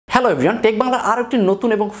Hello everyone, take বাংলার আরও একটি নতুন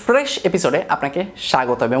এবং ফ্রেশ এপিসোডে আপনাকে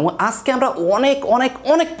স্বাগত হবে। এবং আজকে আমরা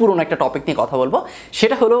অনেক পুরনো একটা টপিক নিয়ে কথা বলবো।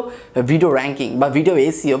 সেটা হলো ভিডিও র্যাঙ্কিং বা ভিডিও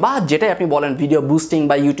এসইও বা যেটাই আপনি বলেন ভিডিও বুস্টিং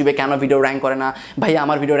বা ইউটিউবে কেন ভিডিও র্যাঙ্ক করে না, ভাই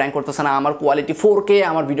আমার ভিডিও র্যাঙ্ক করতেছে না, আমার কোয়ালিটি 4K,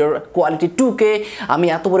 আমার ভিডিওর কোয়ালিটি 2K, আমি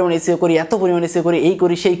এত পরিমাণ এসইও করি, এই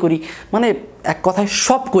করি সেই করি, মানে এক কথায়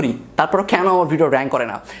সব করি, তারপরে কেন আমার ভিডিও র্যাঙ্ক করে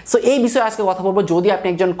না। সো এই বিষয়ে আজকে কথা বলবো। যদি আপনি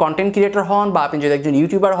একজন কন্টেন্ট ক্রিয়েটর হন বা আপনি যদি একজন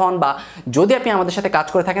ইউটিউবার হন বা যদি আপনি আমাদের সাথে কাজ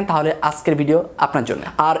করে থাকেন, তাহলে আজকের ভিডিও আপনার জন্য।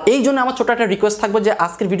 আর এই জন্য আমার ছোট একটা রিকোয়েস্ট থাকবে যে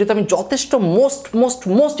আজকের ভিডিওতে আমি যথেষ্ট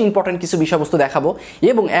মোস্ট ইম্পর্টেন্ট কিছু বিষয়বস্তু দেখাবো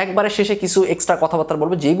এবং একবারে শেষে কিছু এক্সট্রা কথাবার্তা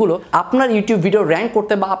বলবো যেগুলো আপনার ইউটিউব ভিডিও র্যাঙ্ক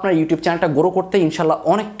করতে বা আপনার ইউটিউব চ্যানেলটা গ্রো করতে ইনশাল্লাহ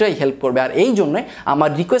অনেকটাই হেল্প করবে। আর এই জন্য আমার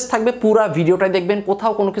রিকোয়েস্ট থাকবে পুরো ভিডিওটাই দেখবেন,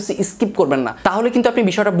 কোথাও কোনো কিছু স্কিপ করবেন না, তাহলে কিন্তু আপনি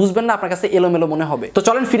বিষয়টা বুঝবেন না, আপনার কাছে এলোমেলো মনে হবে। তো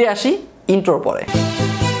চলেন ফিরে আসি ইন্ট্রোর পরে।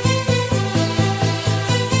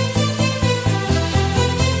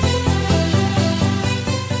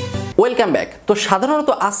 Welcome back. তো সাধারণত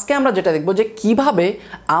আজকে আমরা যেটা দেখবো যে কিভাবে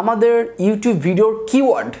আমাদের ইউটিউব ভিডিওর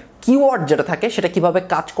কিওয়ার্ড যেটা থাকে সেটা কিভাবে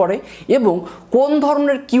কাজ করে এবং কোন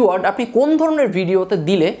ধরনের কিওয়ার্ড আপনি কোন ধরনের ভিডিওতে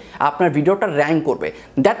দিলে আপনার ভিডিওটা র্যাঙ্ক করবে।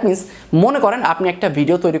 দ্যাট মিনস মনে করেন আপনি একটা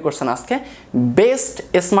ভিডিও তৈরি করছেন আজকে, বেস্ট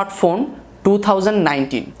স্মার্টফোন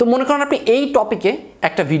 2019। তো মনে করেন আপনি এই টপিকে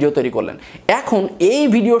একটা ভিডিও তৈরি করলেন। এখন এই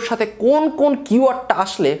ভিডিওর সাথে কোন কিওয়ার্ডটা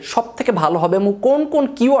আসলে সব থেকে ভালো হবে এবং কোন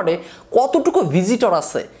কিওয়ার্ডে কতটুকু ভিজিটর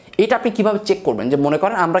আছে এটা আপনি কিভাবে চেক করবেন। যে মনে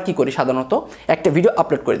করেন আমরা কি করি, সাধারণত একটা ভিডিও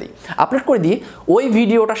আপলোড করে দিই ওই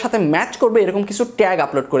ভিডিওটার সাথে ম্যাচ করবে এরকম কিছু ট্যাগ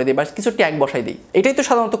আপলোড করে দিই বা কিছু ট্যাগ বসাই দিই। এটাই তো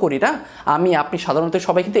সাধারণত করি না, আপনি সাধারণত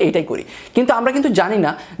সবাই কিন্তু এইটাই করি। কিন্তু আমরা কিন্তু জানি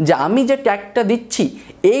না যে আমি যে ট্যাগটা দিচ্ছি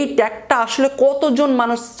এই ট্যাগটা আসলে কতজন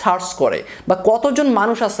মানুষ সার্চ করে বা কতজন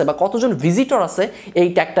মানুষ আছে বা কতজন ভিজিটর আছে এই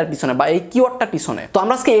ট্যাগটার পিছনে বা এই কিওয়ার্ডটার পিছনে। তো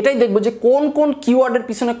আমরা আজকে এটাই দেখবো যে কোন কিওয়ার্ডের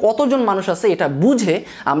পিছনে কতজন মানুষ আছে, এটা বুঝে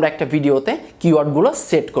আমরা একটা ভিডিওতে কিওয়ার্ডগুলো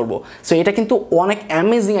সেট করব। সো এটা কিন্তু অনেক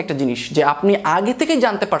অ্যামেজিং একটা জিনিস যে আপনি আগে থেকেই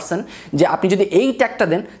জানতে পারছেন যে আপনি যদি এই ট্যাগটা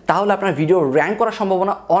দেন তাহলে আপনার ভিডিও র্যাঙ্ক করার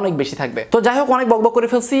সম্ভাবনা অনেক বেশি থাকবে। তো যাই হোক, অনেক বকবক করে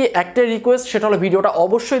ফেলছি। একটা রিকোয়েস্ট, সেটা হলো ভিডিওটা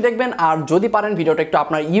অবশ্যই দেখবেন আর যদি পারেন ভিডিওটা একটু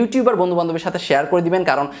আপনার ইউটিউবার বন্ধু বান্ধবের সাথে শেয়ার করে দিবেন,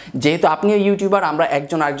 কারণ যেহেতু আপনিও ইউটিউবার, আমরা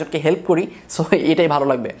একজন আরেকজনকে হেল্প করি, সো এটাই ভালো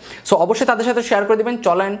লাগবে। সো অবশ্যই তাদের সাথে শেয়ার করে দিবেন।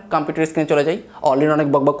 চলেন কম্পিউটার স্ক্রিনে চলে যাই। অলরেডি অনেক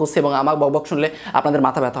বকবক করছি এবং আমার বকবক শুনলে আপনাদের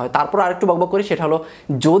মাথা ব্যথা হয়, তারপর আরেকটু বকবক করি। সেটা হলো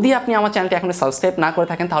যদি আপনি আমার চ্যানেলটি এখন সাবস্ক্রাইব না করে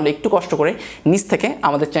থাকেন তাহলে একটু কষ্ট করে নিচ থেকে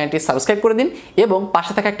আমাদের চ্যানেলটি সাবস্ক্রাইব করে দিন এবং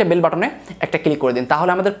পাশে থাকা একটা বেল বাটনে একটা ক্লিক করে দিন।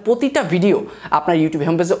 তাহলে আমাদের প্রতিটা ভিডিও আপনার ইউটিউব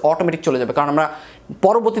হোম পেজে অটোমেটিক চলে যাবে, কারণ আমরা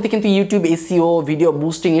পরবর্তীতে কিন্তু ইউটিউব এসইও, ভিডিও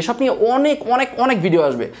বুস্টিং এসব নিয়ে অনেক ভিডিও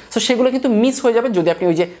আসবে। সো সেগুলো কিন্তু মিস হয়ে যাবে যদি আপনি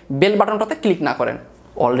ওই যে বেল বাটনটাতে ক্লিক না করেন।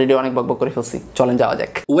 অলরেডি অনেক বকবক করে ফেলছি, চলেন যাওয়া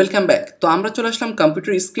যাক। Welcome back. তো আমরা চলে আসলাম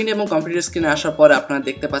কম্পিউটার স্ক্রিনে এবং কম্পিউটার স্ক্রিনে আসার পরে আপনারা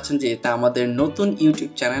দেখতে পাচ্ছেন যে এটা আমাদের নতুন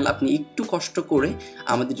ইউটিউব চ্যানেল। আপনি একটু কষ্ট করে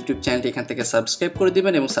আমাদের ইউটিউব চ্যানেলটি এখান থেকে সাবস্ক্রাইব করে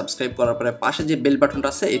দিবেন এবং সাবস্ক্রাইব করার পরে পাশে যে বেল বাটনটা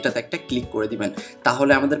আছে এটাতে একটা ক্লিক করে দিবেন,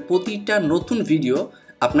 তাহলে আমাদের প্রতিটা নতুন ভিডিও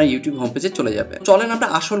আপনার ইউটিউব হোম পেজে চলে যাবে। চলেন আমরা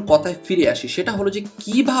আসল কথায় ফিরে আসি। সেটা হলো যে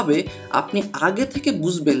কিভাবে আপনি আগে থেকে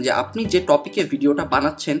বুঝবেন যে আপনি যে টপিকে ভিডিওটা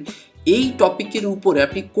বানাচ্ছেন এই টপিকের উপরে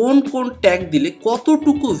আপনি কোন ট্যাগ দিলে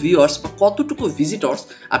কতটুকু ভিউয়ার্স বা কতটুকু ভিজিটর্স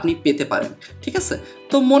আপনি পেতে পারেন। ঠিক আছে,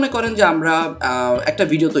 তো মনে করেন যে আমরা একটা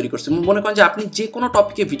ভিডিও তৈরি করছি, মনে করেন যে আপনি যে কোনো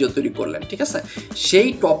টপিকে ভিডিও তৈরি করলেন, ঠিক আছে, সেই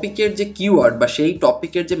টপিকের যে কিওয়ার্ড বা সেই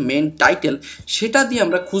টপিকের যে মেন টাইটেল সেটা দিয়ে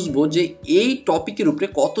আমরা খুঁজবো যে এই টপিকের উপরে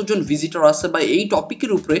কতজন ভিজিটর আছে বা এই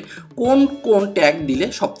টপিকের উপরে কোন ট্যাগ দিলে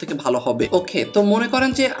সব থেকে ভালো হবে। ওকে, তো মনে করেন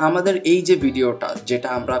যে আমাদের এই যে ভিডিওটা যেটা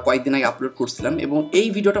আমরা কয়েকদিন আগে আপলোড করছিলাম এবং এই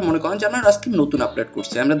ভিডিওটা মনে করেন যে আমরা আজকে নতুন আপলোড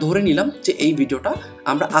করছি, আমরা ধরে নিলাম যে এই ভিডিওটা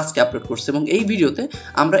আমরা আজকে আপলোড করছি এবং এই ভিডিওতে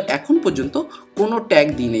আমরা এখন পর্যন্ত কোনো ট্যাগ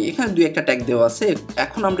দিই নেই। এখানে 2-1টা ট্যাগ দেওয়া আছে,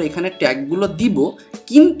 এখন আমরা এখানে ট্যাগগুলো দিব,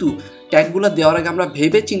 কিন্তু ট্যাগগুলো দেওয়ার আগে আমরা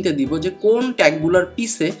ভেবে চিন্তে দিব যে কোন ট্যাগগুলোর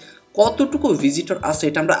পিছে কতটুকু ভিজিটর আছে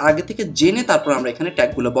এটা আমরা আগে থেকে জেনে তারপর আমরা এখানে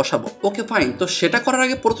ট্যাগগুলো বসাবো। Okay fine. তো সেটা করার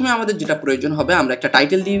আগে প্রথমে আমাদের যেটা প্রয়োজন হবে, আমরা একটা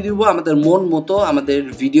টাইটেল দিয়ে দিব, আমাদের মন মতো আমাদের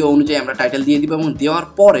ভিডিও অনুযায়ী আমরা টাইটেল দিয়ে দিব এবং দেওয়ার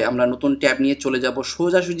পরে আমরা নতুন ট্যাব নিয়ে চলে যাব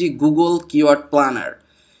সোজাসুজি গুগল কিওয়ার্ড প্ল্যানার।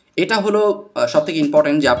 এটা হলো সব থেকে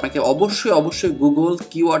ইম্পর্টেন্ট যে আপনাকে অবশ্যই গুগল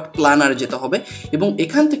কিওয়ার্ড প্ল্যানার যেতে হবে এবং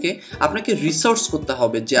এখান থেকে আপনাকে রিসার্চ করতে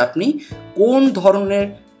হবে যে আপনি কোন ধরনের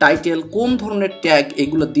টাইটেল, কোন ধরনের ট্যাগ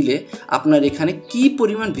এগুলো দিলে আপনার এখানে কি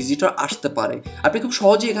পরিমাণ ভিজিটর আসতে পারে। আপনি খুব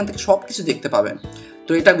সহজেই এখান থেকে সব কিছু দেখতে পাবেন।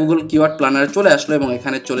 তো এটা গুগল কিওয়ার্ড প্ল্যানারে চলে আসলো এবং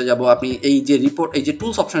এখানে চলে যাব, আপনি এই যে রিপোর্ট, এই যে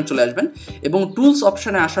টুলস অপশানে চলে আসবেন এবং টুলস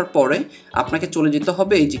অপশানে আসার পরে আপনাকে চলে যেতে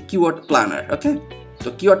হবে এই যে কিওয়ার্ড প্ল্যানার। ওকে, তো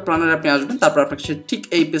কিওয়ার্ড প্ল্যানারে আপনি আসবেন, তারপর আপনাকে সে ঠিক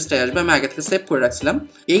এই পেজটায় আসবে, আমি আগে থেকে সেভ করে রাখছিলাম।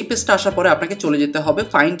 এই পেজটা আসার পরে আপনাকে চলে যেতে হবে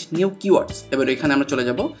ফাইন্ড নিউ কিওয়ার্ডস। এবার এখানে আমরা চলে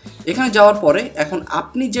যাব। এখানে যাওয়ার পরে এখন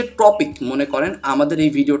আপনি যে টপিক মনে করেন আমাদের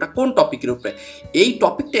এই ভিডিওটা কোন টপিকের উপরে, এই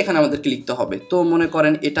টপিকটা এখানে আমাদেরকে লিখতে হবে। তো মনে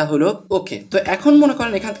করেন এটা হলো ওকে। তো এখন মনে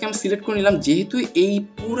করেন এখান থেকে আমি সিলেক্ট করে নিলাম, যেহেতু এই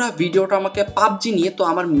পুরো ভিডিওটা আমাকে পাবজি নিয়ে, তো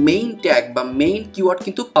আমার মেইন ট্যাগ বা মেইন কিওয়ার্ড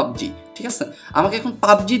কিন্তু পাবজি, ঠিক আছে। আমাকে এখন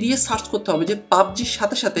পাবজি দিয়ে সার্চ করতে হবে যে পাবজির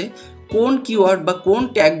সাথে সাথে কোন কিওয়ার্ড বা কোন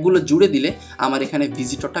ট্যাগগুলো জুড়ে দিলে আমার এখানে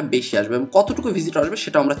ভিজিটরটা বেশি আসবে এবং কতটুকু ভিজিটর আসবে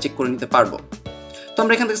সেটা আমরা চেক করে নিতে পারবো। তো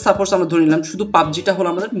আমরা এখান থেকে সাপোজ আমরা ধরে নিলাম শুধু পাবজিটা হলো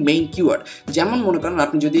আমাদের মেইন কিওয়ার্ড। যেমন মনে করেন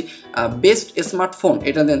আপনি যদি বেস্ট স্মার্টফোন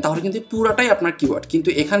এটা দেন তাহলে কিন্তু পুরাটাই আপনার কিওয়ার্ড, কিন্তু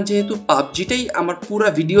এখানে যেহেতু পাবজিটাই আমার পুরো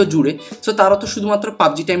ভিডিও জুড়ে, সো তারা তো শুধুমাত্র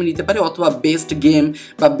পাবজিটা আমি নিতে পারি, অথবা বেস্ট গেম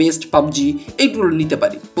বা বেস্ট পাবজি এইগুলো নিতে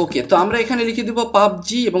পারি। ওকে, তো আমরা এখানে লিখে দিব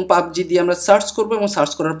পাবজি এবং পাবজি দিয়ে আমরা সার্চ করবো এবং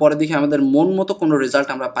সার্চ করার পরে দেখি আমাদের মন মতো কোনো রেজাল্ট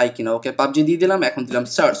আমরা পাই কিনা। ওকে, পাবজি দিয়ে দিলাম, এখন দিলাম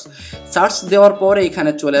সার্চ দেওয়ার পরে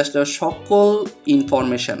এখানে চলে আসলে সকল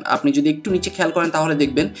ইনফরমেশন। আপনি যদি একটু নিচে খেয়াল করেন তাহলে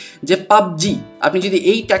দেখবেন যে পাবজি আপনি যদি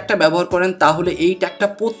এই ট্যাগটা ব্যবহার করেন তাহলে এই ট্যাগটা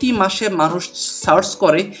প্রতি মাসে মানুষ সার্চ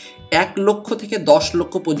করে 1 লক্ষ থেকে 10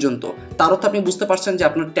 লক্ষ পর্যন্ত। তারও তো আপনি বুঝতে পারছেন যে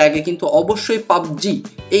আপনার ট্যাগে কিন্তু অবশ্যই পাবজি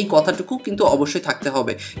এই কথাটুকু কিন্তু অবশ্যই থাকতে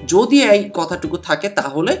হবে। যদি এই কথাটুকু থাকে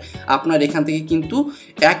তাহলে আপনার এখান থেকে কিন্তু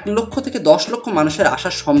 1 লক্ষ থেকে 10 লক্ষ মানুষের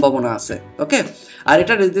আসার সম্ভাবনা আছে। ওকে, আর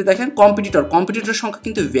এটা যদি দেখেন কম্পিটিটর সংখ্যা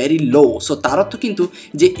কিন্তু ভেরি লো। সো তার অর্থ কিন্তু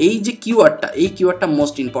যে এই যে কিওয়ার্ডটা, এই কিওয়ার্ডটা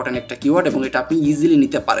মোস্ট ইম্পর্টেন্ট একটা কিওয়ার্ড এবং এটা আপনি ইজিলি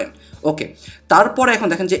নিতে পারেন। ওকে, তারপরে এখন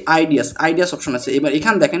দেখেন যে আইডিয়াস অপশন আছে। এবার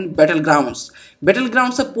এখানে দেখেন ব্যাটেল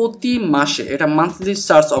গ্রাউন্ডসে প্রতি মাসে, এটা মান্থলি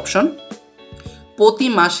সার্চ অপশন, প্রতি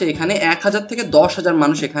মাসে এখানে 1000 থেকে 10,000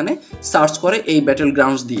 মানুষ এখানে সার্চ করে এই ব্যাটেল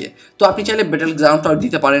গ্রাউন্ডস দিয়ে। তো আপনি চাইলে ব্যাটেল গ্রাউন্ডটাও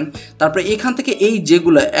দিতে পারেন। তারপরে এখান থেকে এই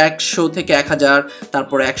যেগুলো 100 থেকে 1000,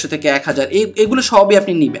 তারপরে 100 থেকে 1000 এগুলো সবই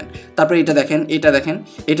আপনি নেবেন। তারপরে এটা দেখেন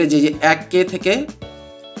এটা যে 1K থেকে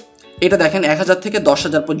এটা দেখেন 1000 থেকে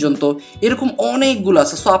 10,000 পর্যন্ত, এরকম অনেকগুলো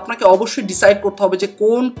আছে। সো আপনাকে অবশ্যই ডিসাইড করতে হবে যে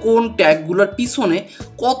কোন ট্যাগগুলোর পিছনে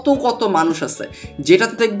কত মানুষ আছে।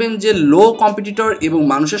 যেটাতে দেখবেন যে লো কম্পিটিটর এবং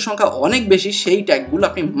মানুষের সংখ্যা অনেক বেশি, সেই ট্যাগগুলো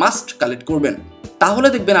আপনি মাস্ট কালেক্ট করবেন। তাহলে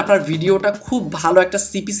দেখবেন আপনার ভিডিওটা খুব ভালো একটা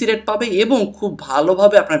সিপিসি রেট পাবে এবং খুব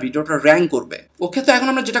ভালোভাবে আপনার ভিডিওটা র্যাঙ্ক করবে। ওকে, তো এখন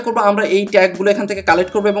আমরা যেটা করবো, আমরা এই ট্যাগগুলো এখান থেকে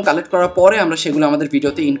কালেক্ট করবো এবং কালেক্ট করার পরে আমরা সেগুলো আমাদের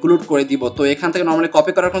ভিডিওতে ইনক্লুড করে দিব। তো এখান থেকে নর্মালি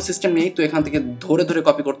কপি করার কোনো সিস্টেম নেই, তো এখান থেকে ধরে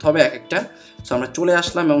কপি করতে হবে এক একটা। সো আমরা চলে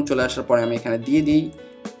আসলাম এবং চলে আসার পরে আমি এখানে দিয়ে দিই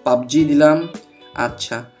পাবজি দিলাম।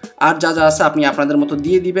 আচ্ছা, আর যা আছে আপনি আপনাদের মতো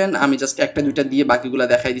দিয়ে দিবেন, আমি জাস্ট একটা দুইটা দিয়ে বাকিগুলো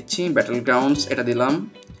দেখাই দিচ্ছি। ব্যাটেল গ্রাউন্ডস এটা দিলাম।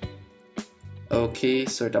 ওকে,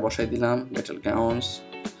 সো এটা বসাই দিলাম ব্যাটেল গ্রাউন্ডস।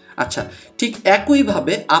 আচ্ছা, ঠিক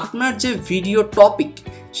একইভাবে আপনার যে ভিডিও টপিক,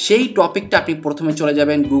 সেই টপিকটা আপনি প্রথমে চলে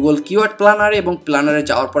যাবেন গুগল কিওয়ার্ড প্ল্যানারে এবং প্ল্যানারে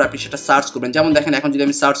যাওয়ার পর আপনি সেটা সার্চ করবেন। যেমন দেখেন এখন যদি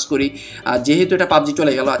আমি সার্চ করি, যেহেতু এটা পাবজি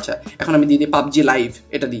চলে গেল, আচ্ছা এখন আমি দিয়ে দিই পাবজি লাইভ,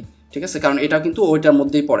 এটা দিই, ঠিক আছে, কারণ এটা কিন্তু ওইটার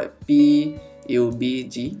মধ্যেই পড়ে,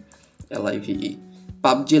 PUBGLIVE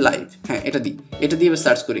পাবজি লাইভ। হ্যাঁ, এটা দিয়ে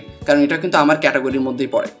সার্চ করি, কারণ এটা কিন্তু আমার ক্যাটাগরির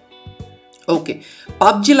মধ্যেই পড়ে। ওকে,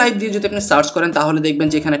 পাবজি লাইভ দিয়ে যদি আপনি সার্চ করেন তাহলে দেখবেন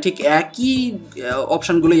যে এখানে ঠিক একই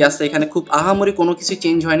অপশানগুলোই আছে, এখানে খুব আহামরি কোনো কিছু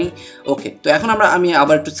চেঞ্জ হয়নি। ওকে, তো এখন আমি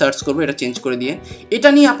আবার একটু সার্চ করবো, এটা চেঞ্জ করে দিয়ে। এটা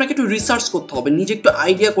নিয়ে আপনাকে একটু রিসার্চ করতে হবে, নিজে একটু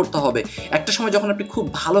আইডিয়া করতে হবে। একটা সময় যখন আপনি খুব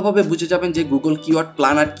ভালোভাবে বুঝে যাবেন যে গুগল কিওয়ার্ড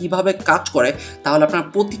প্ল্যানার কীভাবে কাজ করে, তাহলে আপনার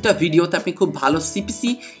প্রতিটা ভিডিওতে আপনি খুব ভালো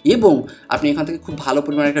সিপিসি এবং আপনি এখান থেকে খুব ভালো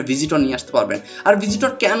পরিমাণে একটা ভিজিটর নিয়ে আসতে পারবেন। আর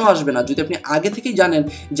ভিজিটর কেন আসবে না, যদি আপনি আগে থেকেই জানেন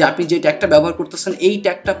যে আপনি যে ট্যাগটা ব্যবহার করতেছেন এই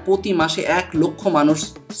ট্যাগটা প্রতি মাসে 1 লক্ষ মানুষ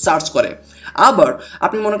সার্চ করে। আবার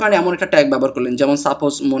আপনি মনে করেন এমন একটা ট্যাগ ব্যবহার করলেন, যেমন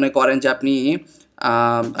সাপোজ মনে করেন যে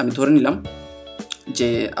আমি ধরে নিলাম যে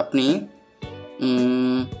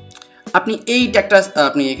আপনি এই ট্যাগটা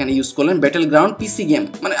আপনি এখানে ইউজ করলেন, ব্যাটেল গ্রাউন্ড পিসি গেম,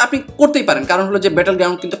 মানে আপনি করতেই পারেন, কারণ হলো যে ব্যাটেল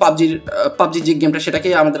গ্রাউন্ড কিন্তু পাবজির যে গেমটা সেটাকে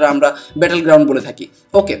আমরা ব্যাটেল গ্রাউন্ড বলে থাকি।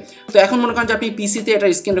 ওকে, তো এখন মনে করেন যে আপনি পিসিতে এটা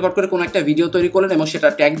স্ক্রিন রেকর্ড করে কোনো একটা ভিডিও তৈরি করলেন এবং সেটা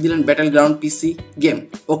ট্যাগ দিলেন ব্যাটেল গ্রাউন্ড পিসি গেম।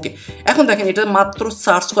 ওকে, এখন দেখেন এটা মাত্র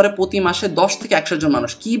সার্চ করে প্রতি মাসে 10 থেকে 100 জন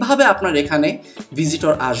মানুষ। কিভাবে আপনার এখানে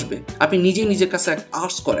ভিজিটর আসবে, আপনি নিজের কাছে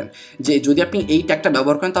আর্স করেন যে যদি আপনি এই ট্যাগটা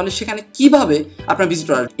ব্যবহার করেন তাহলে সেখানে কিভাবে আপনার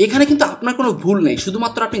ভিজিটর আসবে। এখানে কিন্তু আপনার কোনো ভুল নেই,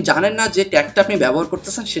 শুধুমাত্র আপনি জানেন না যে ট্যাগটা আপনি ব্যবহার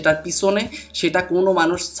করতেছেন সেটার পিছনে সেটা কোনো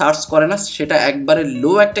মানুষ সার্চ করে না, সেটা একবারে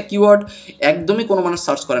লো একটা কিওয়ার্ড, একদমই কোনো মানুষ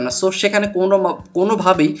সার্চ করে না। সো সেখানে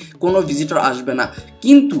কোনোভাবেই কোনো ভিজিটর আসবে না।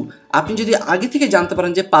 কিন্তু আপনি যদি আগে থেকে জানতে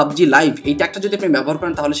পারেন যে পাবজি লাইভ এই ট্যাগটা যদি আপনি ব্যবহার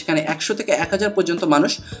করেন তাহলে সেখানে 100 থেকে 1000 পর্যন্ত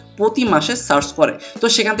মানুষ প্রতি মাসে সার্চ করে। তো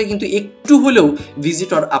সেখান থেকে কিন্তু একটু হলেও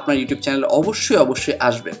ভিজিটর আপনার ইউটিউব চ্যানেলে অবশ্যই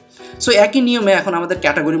আসবে। সো একই নিয়মে এখন আমাদের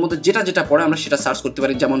ক্যাটাগরির মধ্যে যেটা পড়ে আমরা সেটা সার্চ করতে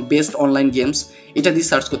পারি, যেমন বেস্ট অনলাইন গেমস এটা দিয়ে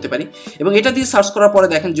সার্চ করতে পারি। এবং এটা দিয়ে সার্চ করার পরে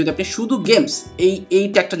দেখেন যদি আপনি শুধু গেমস এই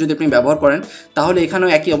ট্যাগটা যদি আপনি ব্যবহার করেন তাহলে এখানেও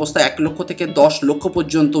একই অবস্থা 1 লক্ষ থেকে 10 লক্ষ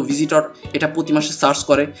পর্যন্ত ভিজিটর এটা প্রতি মাসে সার্চ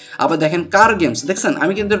করে। আবার দেখেন কার গেমস, দেখছেন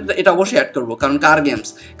আমি কিন্তু এটা অবশ্যই অ্যাড করবো, কারণ কার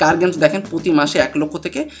গেমস দেখেন প্রতি মাসে 1 লক্ষ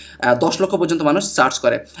থেকে 10 লক্ষ পর্যন্ত মানুষ সার্চ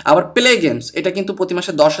করে। আবার প্লে গেমস এটা কিন্তু প্রতি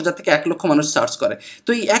মাসে 10,000 থেকে 1 লক্ষ মানুষ সার্চ করে। তো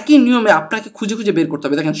এই একই নিয়মে আপনাকে খুঁজে বের করতে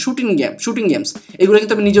হবে। দেখেন শুটিং গেমস এগুলো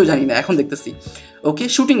কিন্তু আমি নিজেও জানি না, এখন দেখতেছি। ওকে,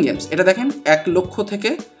 শুটিং গেমস এটা দেখেন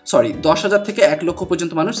 10,000 থেকে 1 লক্ষ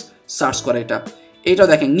পর্যন্ত মানুষ সার্চ করে এটাও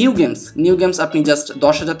দেখেন নিউ গেমস আপনি জাস্ট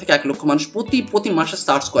 10,000 থেকে 1 লক্ষ মানুষ প্রতি মাসে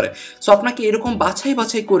সার্চ করে। সো আপনাকে এরকম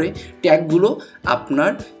বাছাই করে ট্যাগগুলো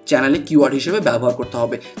আপনার চ্যানেলে কিওয়ার্ড হিসেবে ব্যবহার করতে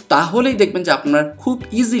হবে, তাহলেই দেখবেন যে আপনার খুব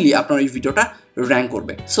ইজিলি আপনার এই ভিডিওটা র্যাঙ্ক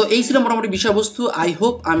করবে। সো এই ছিল মোটামুটি বিষয়বস্তু। আই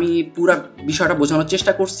হোপ আমি পুরো বিষয়টা বোঝানোর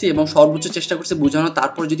চেষ্টা করছি এবং সর্বোচ্চ চেষ্টা করছি বোঝানোর।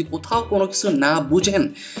 তারপর যদি কোথাও কোনো কিছু না বুঝেন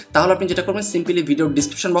তাহলে আপনি যেটা করবেন, সিম্পলি ভিডিওর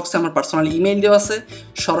ডিসক্রিপশন বক্সে আমার পার্সোনাল ইমেইল দেওয়া আছে,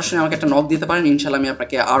 সরাসরি আমাকে একটা নক দিতে পারেন। ইনশাল্লাহ আমি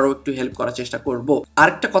আপনাকে আরও একটু হেল্প করার চেষ্টা করব।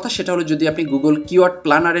 আরেকটা কথা সেটা হলো, যদি আপনি গুগল কিওয়ার্ড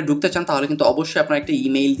প্ল্যানারে ঢুকতে চান তাহলে কিন্তু অবশ্যই আপনার একটা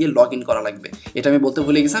ইমেইল দিয়ে লগ ইন করা লাগবে। এটা আমি বলতে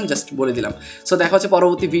ভুলে গেছিলাম, জাস্ট বলে দিলাম। সো দেখা হচ্ছে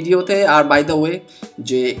পরবর্তী ভিডিওতে। আর বাই দ্য ওয়ে,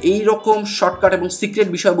 যে এইরকম শর্টকাট এবং সিক্রেট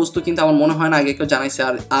বিষয়বস্তু কিন্তু আমার মনে হয় না আগে কেউ জানাইছে।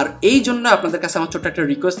 আর এই জন্য আপনাদের কাছে আমার ছোট্ট একটা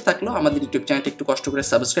রিকোয়েস্ট থাকলো, আমাদের ইউটিউব চ্যানেলটা একটু কষ্ট করে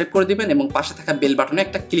সাবস্ক্রাইব করে দিবেন এবং পাশে থাকা বেল বাটনে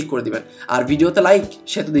একটা ক্লিক করে দিবেন। আর ভিডিওতে লাইক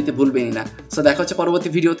সে তো দিতে ভুলবেনই না। সো দেখা হচ্ছে পরবর্তী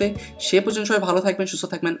ভিডিওতে। সে পর্যন্ত সবাই ভালো থাকবেন, সুস্থ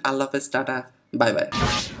থাকবেন। আল্লাহ হাফেজ, টাটা, বাই বাই।